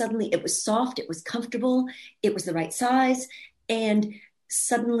it was soft, it was comfortable, it was the right size. And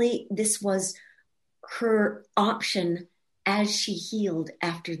suddenly this was her option as she healed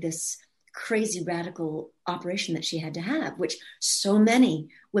after this crazy radical operation that she had to have, which so many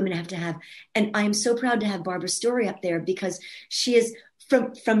women have to have. And I'm so proud to have Barbara's story up there because she is,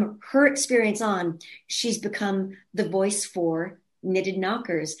 from her experience on, she's become the voice for Knitted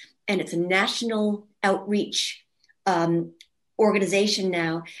Knockers. And it's a national outreach organization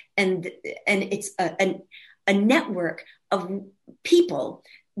now. And it's a network of people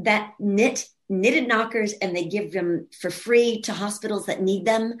that knitted knockers, and they give them for free to hospitals that need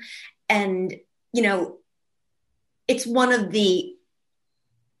them. And, it's one of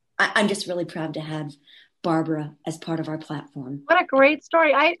I'm just really proud to have Barbara as part of our platform. What a great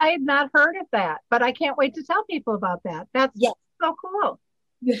story. I had not heard of that, but I can't wait to tell people about that. That's so cool.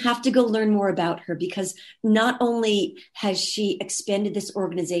 You have to go learn more about her, because not only has she expanded this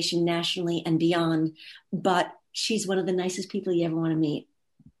organization nationally and beyond, but she's one of the nicest people you ever want to meet.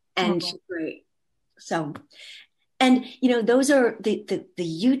 And she's great. So, and, those are the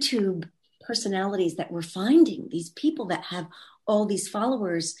YouTube personalities that we're finding, these people that have all these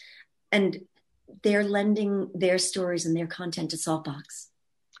followers, and they're lending their stories and their content to SaltBox.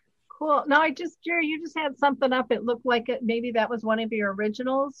 Cool. Now, Jerry, you just had something up. It looked like maybe that was one of your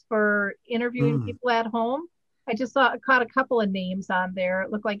originals for interviewing people at home. I just caught a couple of names on there.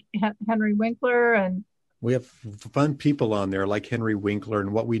 It looked like Henry Winkler, and we have fun people on there like Henry Winkler.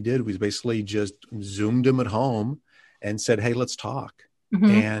 And what we did was basically just Zoomed him at home and said, hey, let's talk. Mm-hmm.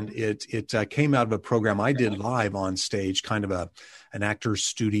 And it came out of a program I did live on stage, kind of an actor's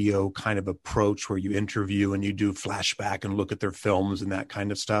studio kind of approach where you interview and you do flashback and look at their films and that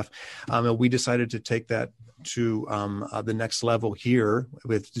kind of stuff. And we decided to take that to the next level here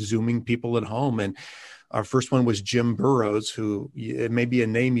with Zooming people at home. And our first one was Jim Burrows, who it may be a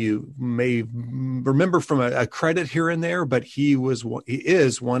name you may remember from a credit here and there, but he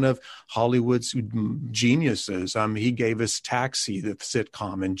is one of Hollywood's geniuses. He gave us Taxi, the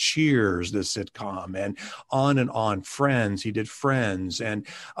sitcom, and Cheers, the sitcom, and on. Friends, he did Friends, and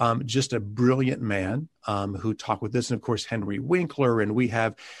just a brilliant man. who talk with this, and of course Henry Winkler, and we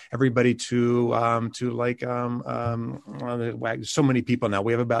have everybody so many people now.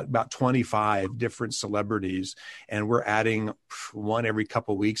 We have about 25 different celebrities, and we're adding one every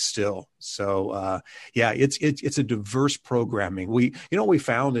couple of weeks still. So it's a diverse programming. We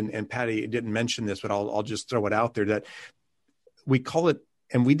found, and Patty didn't mention this, but I'll just throw it out there, that we call it.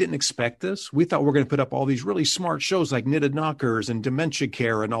 And we didn't expect this. We thought we were going to put up all these really smart shows like Knitted Knockers and Dementia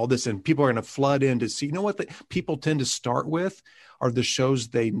Care and all this, and people are going to flood in to see. You know what people tend to start with are the shows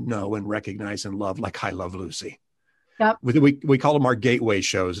they know and recognize and love, like I Love Lucy. Yep. We call them our gateway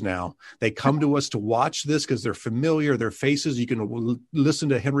shows now. They come to us to watch this because they're familiar, their faces. You can listen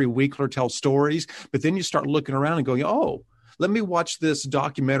to Henry Winkler tell stories, but then you start looking around and going, oh, let me watch this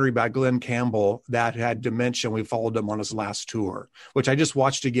documentary by Glenn Campbell that had dementia. We followed him on his last tour, which I just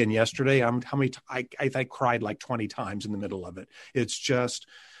watched again yesterday. I cried like 20 times in the middle of it. It's just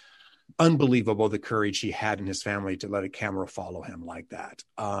unbelievable the courage he had in his family to let a camera follow him like that.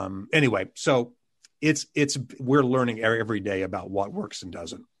 Anyway, so we're learning every day about what works and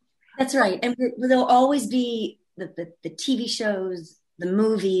doesn't. That's right. And there'll always be the TV shows, the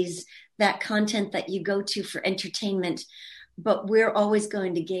movies, that content that you go to for entertainment. But we're always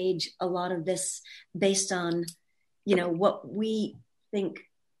going to gauge a lot of this based on, what we think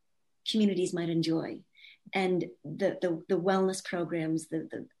communities might enjoy, and the wellness programs.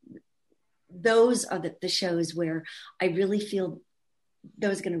 Those are the shows where I really feel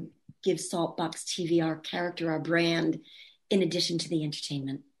those are going to give SaltBox TV our character, our brand, in addition to the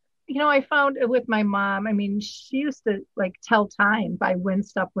entertainment. I found with my mom, she used to tell time by when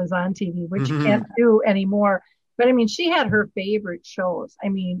stuff was on TV, which you can't do anymore. But she had her favorite shows.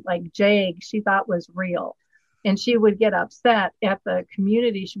 Like Jag, she thought was real. And she would get upset at the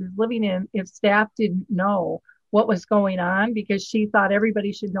community she was living in if staff didn't know what was going on, because she thought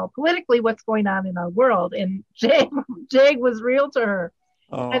everybody should know politically what's going on in our world. And Jag was real to her.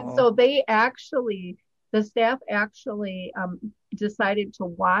 Aww. And so the staff actually decided to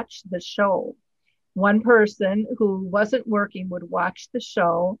watch the show. One person who wasn't working would watch the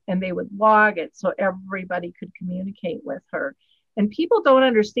show, and they would log it so everybody could communicate with her. And people don't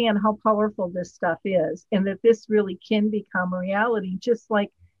understand how powerful this stuff is, and that this really can become a reality. Just like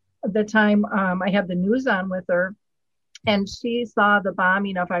the time I had the news on with her, and she saw the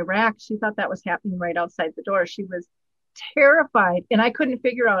bombing of Iraq. She thought that was happening right outside the door. She was terrified, and I couldn't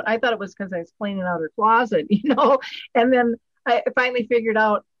figure out. I thought it was because I was cleaning out her closet, And then I finally figured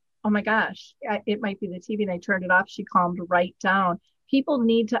out, oh my gosh, it might be the TV, and I turned it off. She calmed right down. People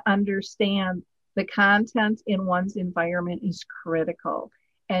need to understand the content in one's environment is critical,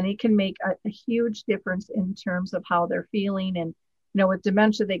 and it can make a huge difference in terms of how they're feeling. And, with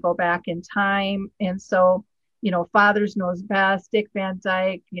dementia, they go back in time. And so, Fathers Knows Best, Dick Van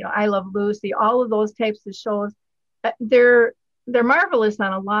Dyke, I Love Lucy, all of those types of shows, they're marvelous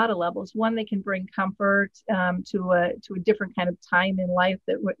on a lot of levels. One, they can bring comfort to a different kind of time in life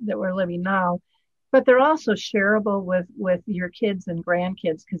that we're living now, but they're also shareable with your kids and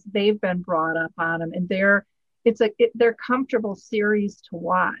grandkids, because they've been brought up on them, and they're comfortable series to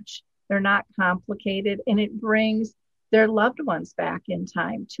watch. They're not complicated, and it brings their loved ones back in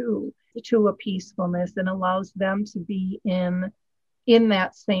time to a peacefulness, and allows them to be in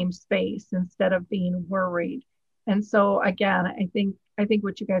that same space instead of being worried. And so again, I think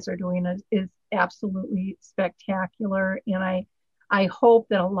what you guys are doing is absolutely spectacular. And I hope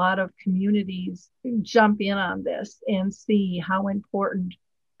that a lot of communities jump in on this and see how important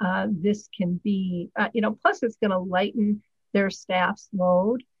this can be. Plus it's going to lighten their staff's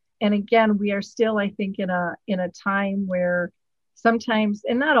load. And again, we are still, I think, in a time where sometimes,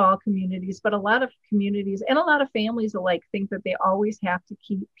 and not all communities, but a lot of communities and a lot of families alike think that they always have to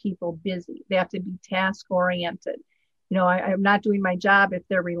keep people busy. They have to be task oriented. I'm not doing my job if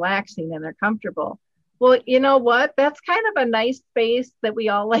they're relaxing and they're comfortable. Well, you know what? That's kind of a nice space that we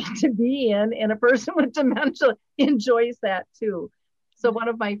all like to be in, and a person with dementia enjoys that too. So one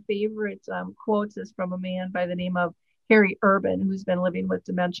of my favorite quotes is from a man by the name of Harry Urban, who's been living with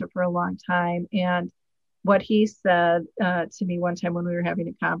dementia for a long time. And what he said to me one time when we were having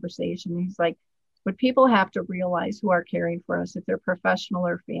a conversation, he's like, what people have to realize who are caring for us, if they're professional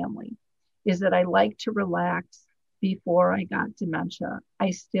or family, is that I like to relax before I got dementia.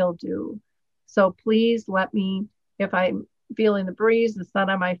 I still do. So please let me, if I'm feeling the breeze, the sun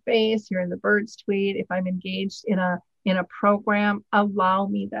on my face, hearing the birds tweet, if I'm engaged in a program, allow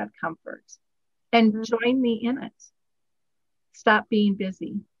me that comfort and join me in it. Stop being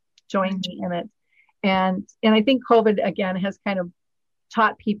busy. Join me in it. And I think COVID, again, has kind of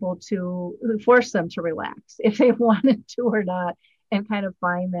taught people to force them to relax if they wanted to or not, and kind of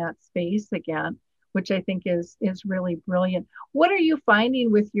find that space again. which I think is really brilliant. What are you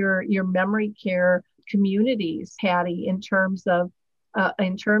finding with your memory care communities, Patty, in terms of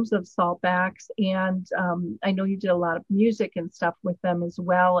SaltBox? And I know you did a lot of music and stuff with them as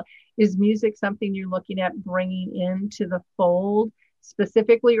well. Is music something you're looking at bringing into the fold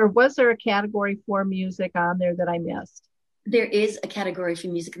specifically, or was there a category for music on there that I missed? There is a category for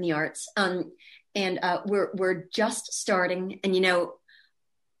music and the arts, and we're just starting. And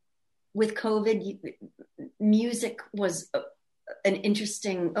with COVID, music was an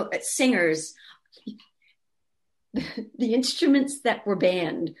interesting singers. The instruments that were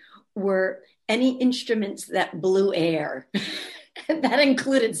banned were any instruments that blew air. That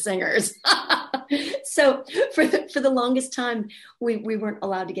included singers. So for the longest time, we weren't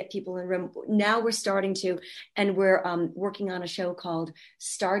allowed to get people in the room. Now we're starting to, and we're working on a show called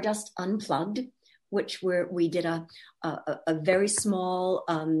Stardust Unplugged, which we did a very small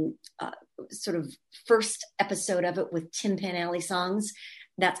sort of first episode of it with Tim Panelli songs.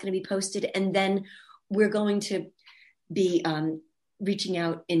 That's going to be posted. And then we're going to be reaching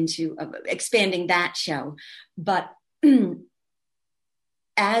out into expanding that show. But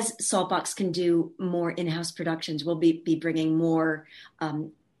as SaltBox can do more in-house productions, we'll be bringing more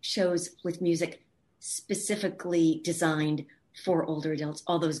shows with music specifically designed for older adults,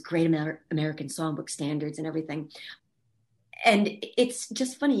 all those great American songbook standards and everything. And it's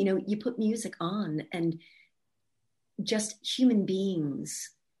just funny, you put music on and just human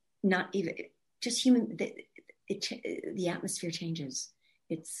beings, not even just human, the atmosphere changes.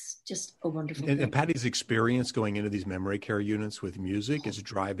 It's just a wonderful thing. And Patty's experience going into these memory care units with music is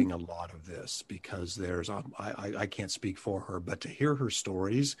driving a lot of this, because I can't speak for her, but to hear her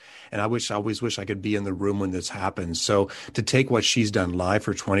stories, and I always wish I could be in the room when this happens. So to take what she's done live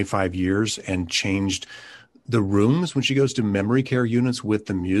for 25 years and changed the rooms when she goes to memory care units with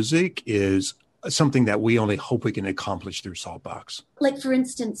the music is something that we only hope we can accomplish through SaltBox. Like, for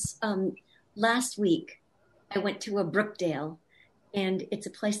instance, last week I went to a Brookdale, and it's a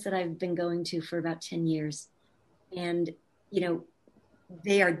place that I've been going to for about 10 years. And,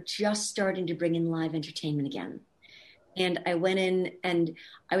 they are just starting to bring in live entertainment again. And I went in and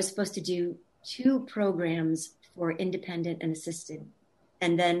I was supposed to do 2 programs for independent and assisted.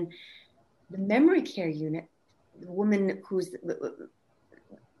 And then the memory care unit, the woman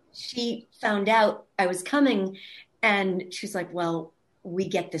she found out I was coming, and she was like, well, we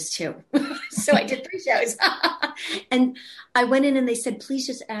get this too. So I did 3 shows. And I went in and they said, please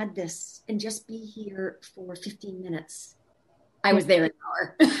just add this and just be here for 15 minutes. I was there an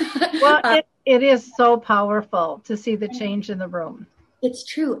hour. Well, it is so powerful to see the change in the room. It's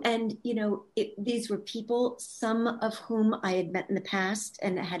true. And, these were people, some of whom I had met in the past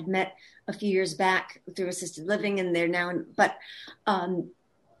and had met a few years back through assisted living, and they're now, but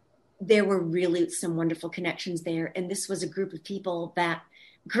there were really some wonderful connections there. And this was a group of people,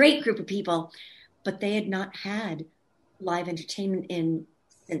 great group of people, but they had not had live entertainment in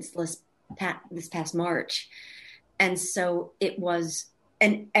since this past March. And so it was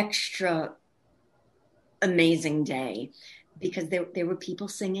an extra amazing day, because there were people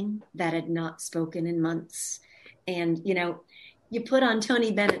singing that had not spoken in months. And, you put on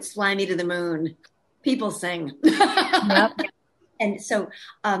Tony Bennett's Fly Me to the Moon, people sing. Yep. And so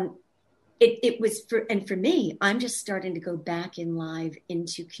it was for me, I'm just starting to go back in live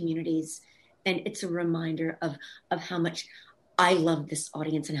into communities. And it's a reminder of how much I love this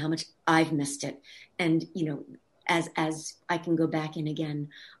audience and how much I've missed it. And, as I can go back in again,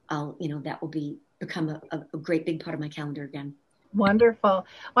 that will become a great big part of my calendar again. Wonderful. Well,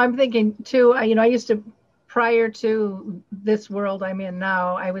 I'm thinking too, I used to, prior to this world I'm in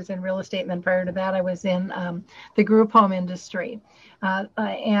now, I was in real estate. And then prior to that, I was in the group home industry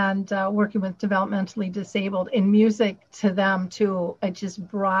and working with developmentally disabled, and music to them too. It just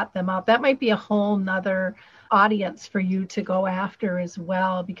brought them up. That might be a whole nother audience for you to go after as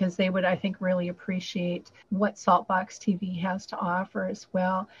well, because they would, I think, really appreciate what SaltBox TV has to offer as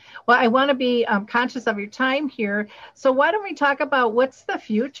well. Well, I want to be conscious of your time here. So why don't we talk about what's the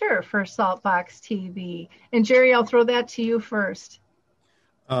future for SaltBox TV? And Jerry, I'll throw that to you first.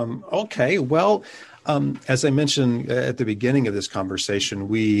 Okay. Well, as I mentioned at the beginning of this conversation,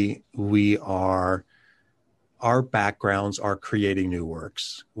 our backgrounds are creating new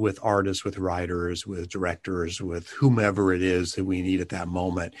works with artists, with writers, with directors, with whomever it is that we need at that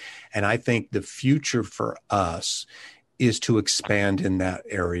moment. And I think the future for us is to expand in that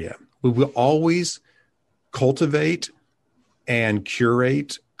area. We will always cultivate and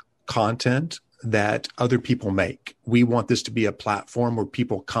curate content that other people make. We want this to be a platform where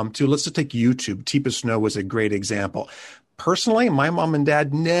people come to. Let's just take YouTube. Teepa Snow was a great example. Personally, my mom and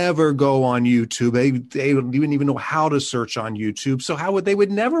dad never go on YouTube. They wouldn't even know how to search on YouTube. So they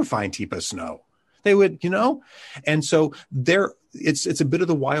would never find Teepa Snow. They would, and so it's a bit of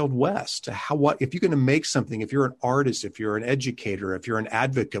the Wild West. If you're going to make something, if you're an artist, if you're an educator, if you're an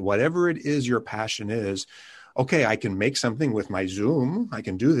advocate, whatever it is your passion is, okay, I can make something with my Zoom. I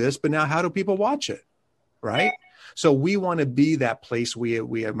can do this, but now how do people watch it? Right? So we want to be that place.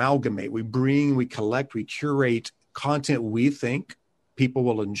 We amalgamate, we collect, we curate content we think people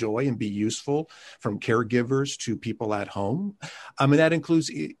will enjoy and be useful, from caregivers to people at home. And that includes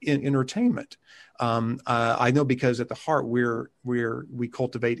entertainment. I know because at the heart we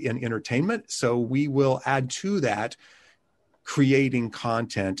cultivate in entertainment. So we will add to that creating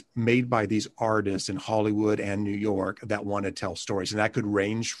content made by these artists in Hollywood and New York that want to tell stories. And that could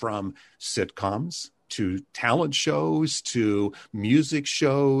range from sitcoms to talent shows, to music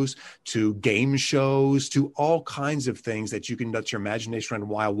shows, to game shows, to all kinds of things that you can let your imagination run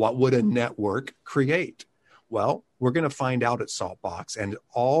wild. What would a network create? Well, we're going to find out at SaltBox, and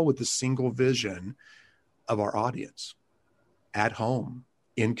all with the single vision of our audience at home,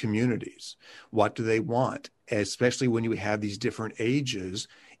 in communities. What do they want? Especially when you have these different ages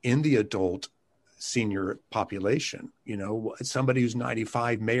in the adult senior population. Somebody who's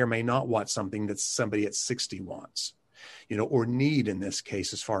 95 may or may not want something that somebody at 60 wants, or need in this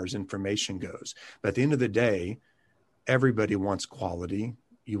case, as far as information goes. But at the end of the day, everybody wants quality.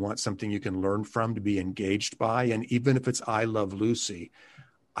 You want something you can learn from, to be engaged by. And even if it's I Love Lucy,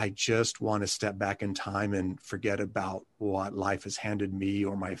 I just want to step back in time and forget about what life has handed me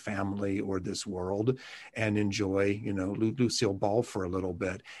or my family or this world, and enjoy, Lucille Ball for a little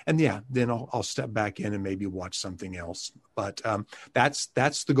bit. And then I'll step back in and maybe watch something else. But that's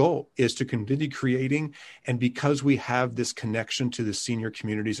the goal, is to continue creating. And because we have this connection to the senior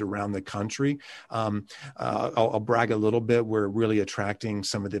communities around the country, I'll brag a little bit. We're really attracting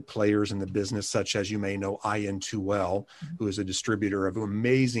some of the players in the business, such as, you may know, In2Well, who is a distributor of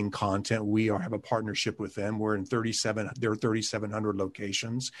amazing content. We have a partnership with them. We're in 3,700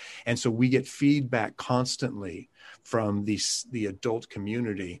 locations. And so we get feedback constantly from the adult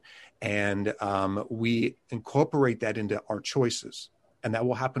community. And we incorporate that into our choices. And that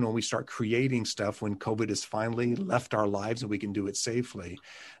will happen when we start creating stuff, when COVID has finally left our lives and we can do it safely,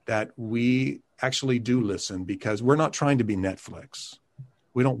 that we actually do listen, because we're not trying to be Netflix.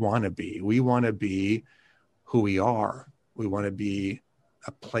 We don't want to be. We want to be who we are. We want to be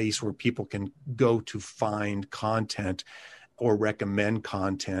a place where people can go to find content or recommend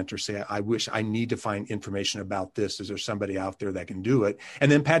content, or say, I need to find information about this. Is there somebody out there that can do it?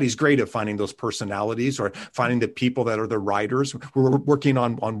 And then Patty's great at finding those personalities, or finding the people that are the writers. We're working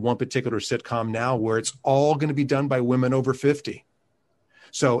on one particular sitcom now where it's all going to be done by women over 50.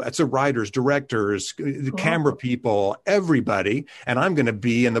 So it's the writers, directors, the camera people, everybody. And I'm going to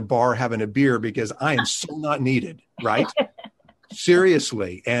be in the bar having a beer because I am so not needed, right?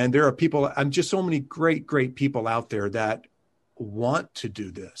 Seriously. And there are people, I'm just so many great people out there that want to do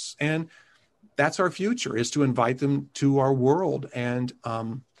this. And that's our future, is to invite them to our world. And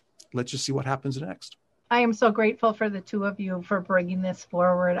let's just see what happens next. I am so grateful for the two of you for bringing this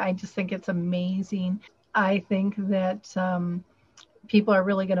forward. I just think it's amazing. I think that people are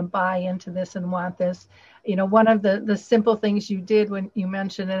really going to buy into this and want this. One of the simple things you did when you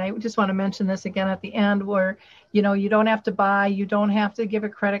mentioned, and I just want to mention this again at the end, where, you don't have to buy, you don't have to give a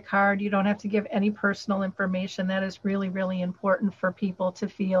credit card, you don't have to give any personal information. That is really, really important for people to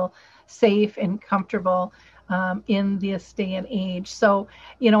feel safe and comfortable in this day and age. So,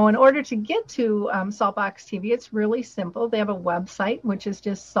 in order to get to SaltBox TV, it's really simple. They have a website, which is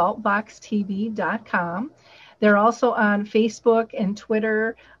just saltboxtv.com. They're also on Facebook and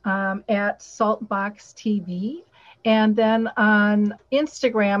Twitter at SaltBox TV. And then on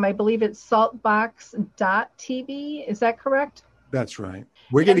Instagram, I believe it's saltbox.tv. Is that correct? That's right.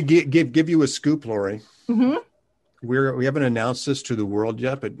 We're going to give you a scoop, Lori. Mm-hmm. We haven't announced this to the world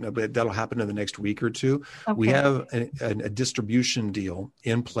yet, but that'll happen in the next week or two. Okay. We have a distribution deal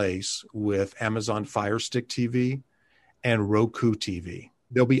in place with Amazon Fire Stick TV and Roku TV.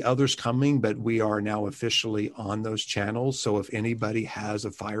 There'll be others coming, but we are now officially on those channels. So if anybody has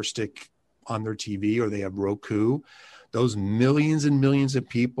a Fire Stick on their TV, or they have Roku, those millions and millions of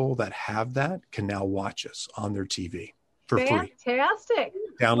people that have that can now watch us on their TV for free. Fantastic.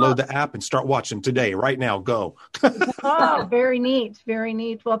 Download the app and start watching today, right now. Go. Oh, very neat. Very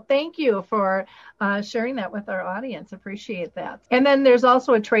neat. Well, thank you for sharing that with our audience. Appreciate that. And then there's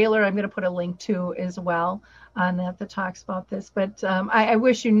also a trailer I'm going to put a link to as well on that talks about this. But I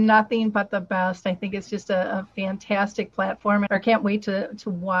wish you nothing but the best. I think it's just a fantastic platform. I can't wait to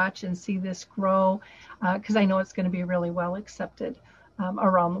watch and see this grow. because I know it's going to be really well accepted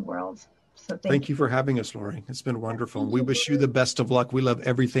around the world. So thank you for having us, Lori. It's been wonderful. We wish you the best of luck. We love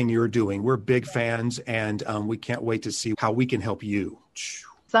everything you're doing. We're big fans, and we can't wait to see how we can help you.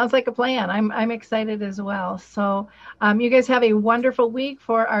 Sounds like a plan. I'm excited as well. So you guys have a wonderful week.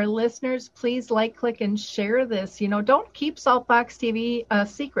 For our listeners, please like, click, and share this. Don't keep SaltBox TV a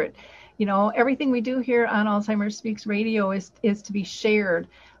secret. Everything we do here on Alzheimer's Speaks Radio is to be shared.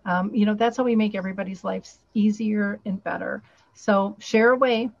 That's how we make everybody's lives easier and better. So share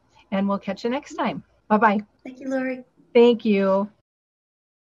away, and we'll catch you next time. Bye-bye. Thank you, Lori. Thank you.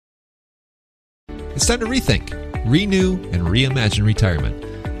 It's time to rethink, renew, and reimagine retirement.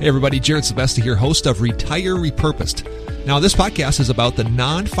 Hey everybody, Jared Sylvester here, host of Retire Repurposed. Now this podcast is about the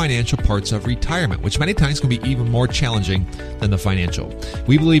non-financial parts of retirement, which many times can be even more challenging than the financial.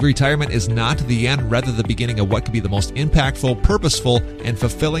 We believe retirement is not the end, rather the beginning of what could be the most impactful, purposeful, and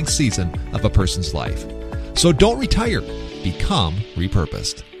fulfilling season of a person's life. So don't retire, become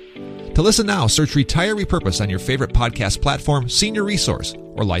repurposed. To listen now, search Retire Repurposed on your favorite podcast platform, Senior Resource,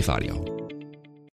 or Life Audio.